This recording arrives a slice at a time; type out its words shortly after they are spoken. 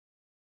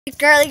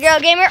Girly Girl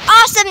Gamer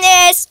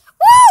Awesomeness!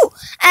 Woo!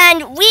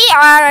 And we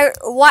are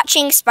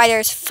watching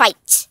spiders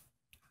fight.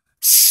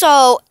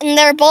 So, and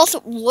they're both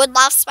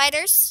woodlouse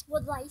spiders.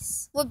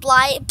 Woodlice.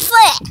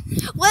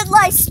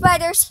 Woodlice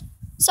spiders.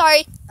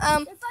 Sorry.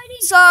 They're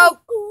fighting. So.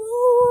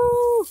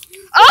 Ooh.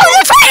 Oh,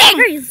 they're fighting!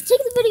 Hurry, take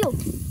the video.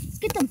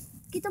 Get them.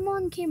 Get them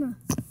on camera.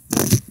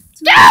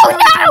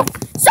 No!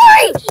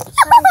 Sorry!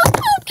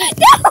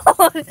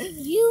 No!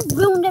 You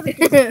ruined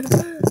everything. They're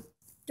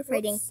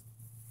fighting.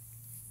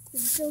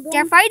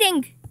 They're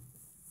fighting.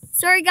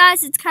 Sorry,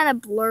 guys. It's kind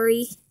of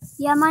blurry.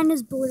 Yeah, mine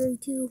is blurry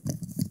too.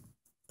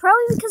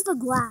 Probably because of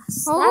the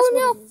glass. Oh, that's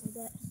no. What it is, I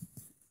bet.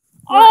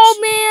 Oh,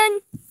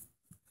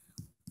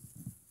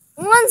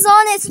 man. One's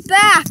on its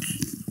back.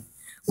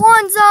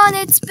 One's on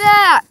its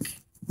back.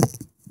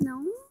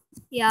 No.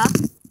 Yeah.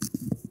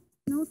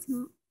 No, it's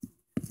not.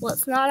 Well,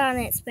 it's not on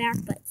its back,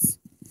 but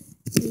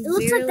it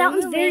looks like that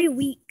one's very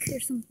weak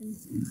or something.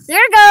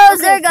 There it goes.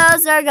 Okay. There it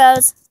goes. There it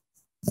goes.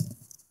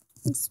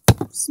 Let's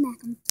smack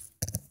him.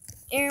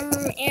 Here, I'm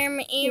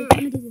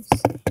gonna do this.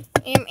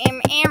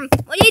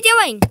 What are you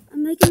doing?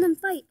 I'm making them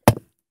fight.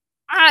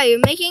 Ah, you're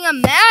making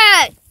them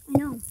mad. I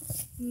know.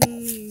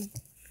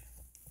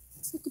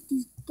 Look at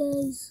these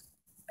guys.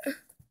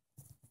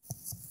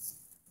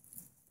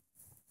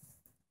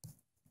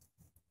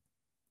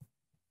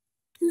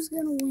 Who's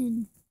gonna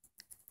win?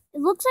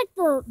 It looks like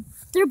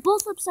they're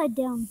both upside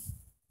down.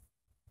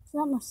 So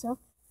that must suck.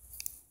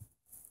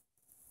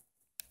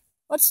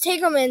 Let's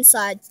take them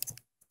inside.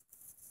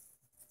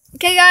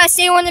 Okay, guys,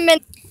 stay 1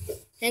 minute.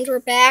 And we're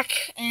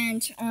back,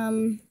 and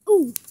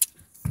Ooh.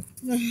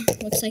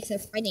 looks like they're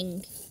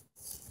fighting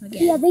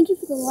again. Yeah, thank you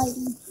for the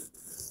lighting.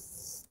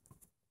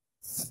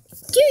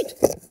 Dude,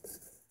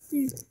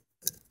 There.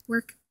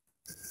 work.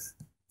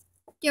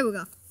 There we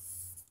go.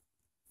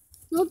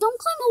 No, don't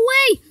climb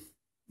away.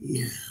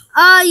 No.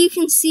 You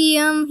can see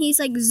him. He's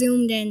like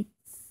zoomed in.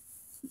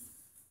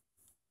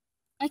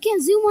 I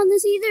can't zoom on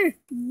this either.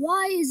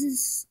 Why is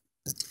this?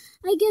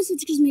 I guess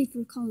it's just made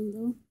for calling,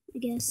 though. I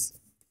guess.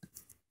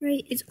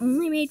 Right. It's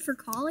only made for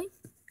calling?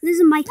 This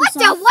is a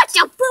Microsoft. What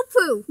the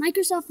poo-poo?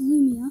 Microsoft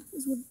Lumia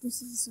is what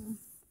this is. So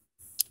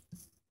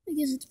I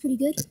guess it's pretty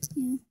good.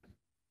 Yeah.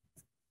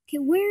 Okay,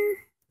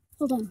 where?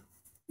 Hold on.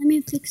 Let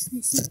me fix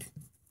this up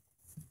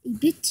a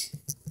bit.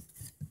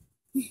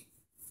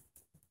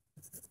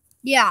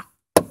 Yeah.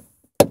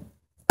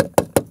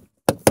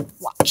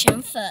 Watch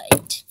him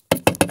fight.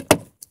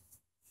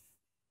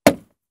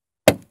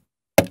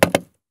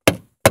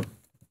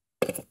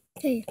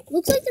 Okay,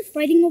 looks like they're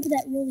fighting over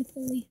that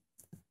roly-poly.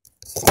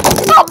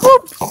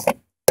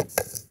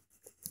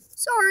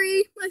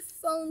 Sorry, my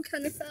phone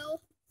kind of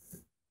fell.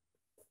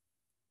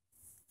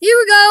 Here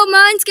we go.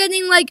 Mine's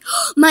getting like,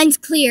 mine's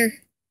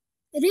clear.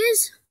 It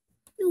is?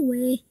 No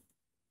way.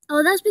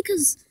 Oh, that's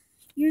because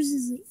yours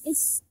is,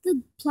 it's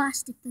the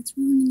plastic that's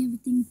ruining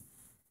everything.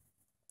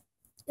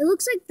 It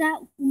looks like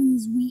that one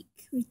is weak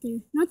right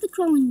there. Not the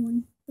crawling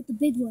one, but the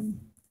big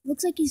one. It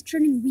looks like he's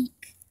turning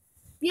weak.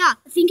 Yeah.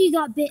 I think he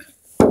got bit.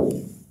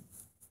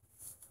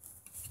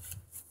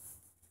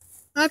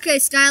 Okay,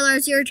 Skylar,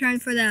 it's your turn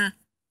for the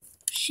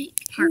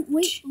Shake. Heart. Oh,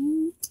 wait.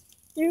 Oh,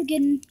 they're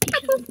getting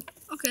each other.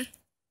 Okay.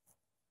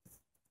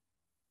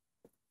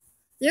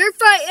 They're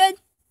fighting.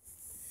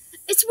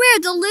 It's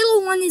weird. The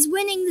little one is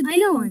winning the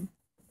big one.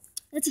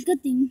 That's a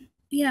good thing.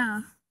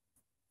 Yeah.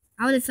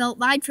 I would have felt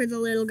bad for the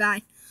little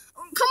guy.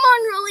 Oh, come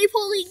on,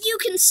 Roly-Poly. You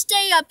can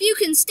stay up. You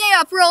can stay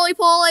up,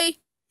 Roly-Poly.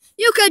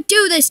 You could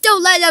do this.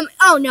 Don't let him.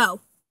 Oh, no.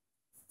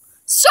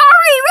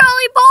 Sorry,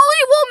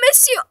 Roly-Poly. We'll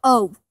miss you.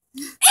 Oh.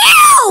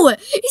 Ew!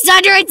 He's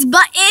under its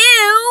butt.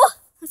 Ew!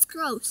 That's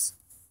gross.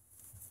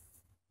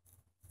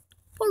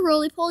 Poor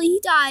Roly-Poly.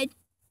 He died.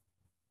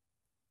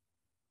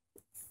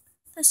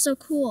 That's so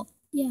cool.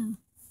 Yeah.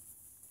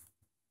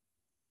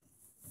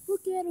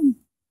 Look at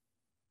him.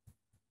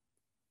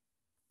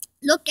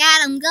 Look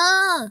at him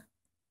go.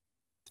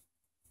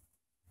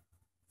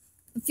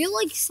 I feel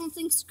like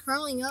something's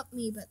curling up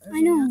me, but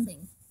there's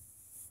nothing.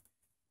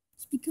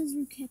 It's because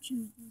we're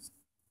catching these.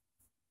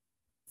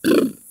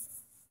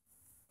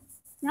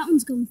 That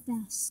one's going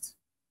fast.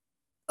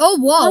 Oh,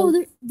 whoa.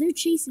 Oh, they're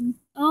chasing.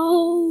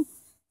 Oh,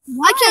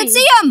 why? I can't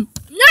see him.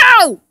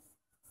 No!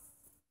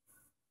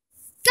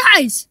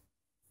 Guys,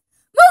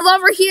 move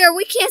over here.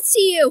 We can't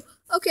see you.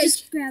 Okay.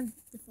 Just grab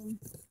the phone.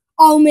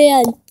 Oh,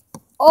 man.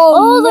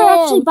 Oh, they're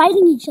actually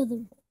biting each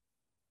other.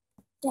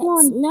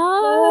 That's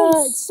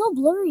nice. It's so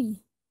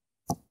blurry.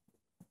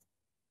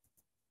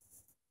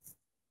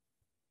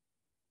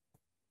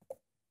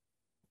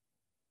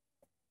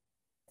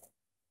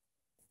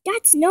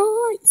 That's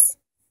nice.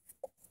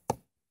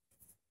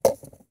 There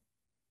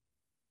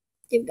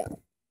we go.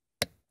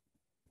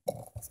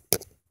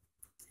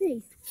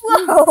 Hey.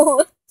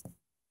 Whoa.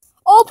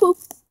 Oh, poop.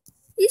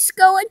 He's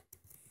going.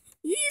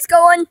 He's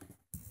going.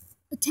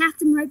 Attack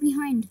them right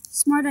behind.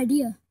 Smart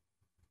idea.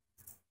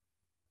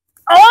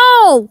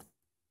 Oh!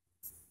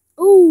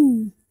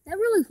 Ooh. That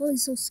really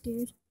was so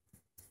scared.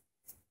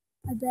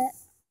 I bet.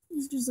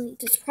 He's just like...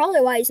 That's probably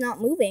why he's not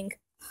moving.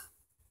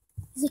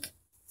 He's like...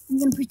 I'm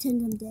gonna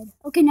pretend I'm dead.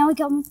 Okay, now I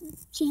got my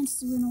chance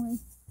to run away.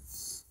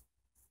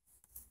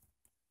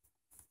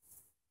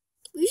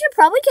 We should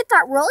probably get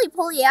that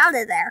roly-poly out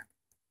of there.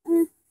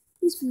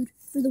 He's food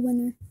for the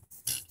winner.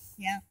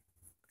 Yeah.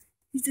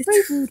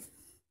 Free food.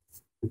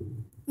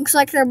 Looks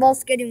like they're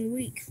both getting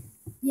weak.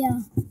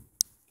 Yeah.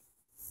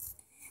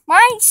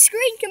 My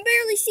screen can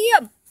barely see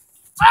him.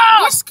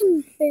 This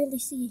can barely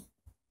see.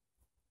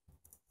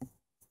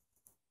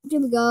 Here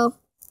we go.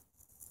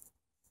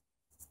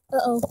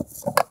 Uh-oh.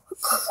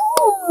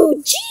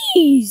 Oh,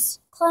 jeez.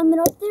 Climbing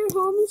up there,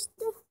 huh,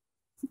 mister?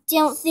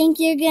 Don't think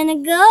you're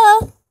gonna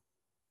go.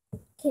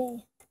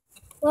 Okay.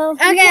 Well,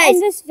 Okay. in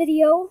this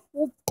video,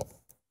 we'll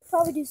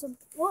probably do some...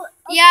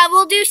 Yeah,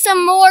 we'll do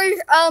some more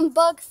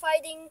bug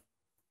fighting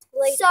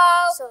later.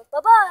 So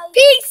bye-bye.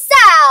 peace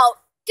out,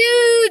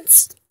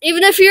 dudes.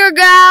 Even if you're a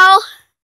gal.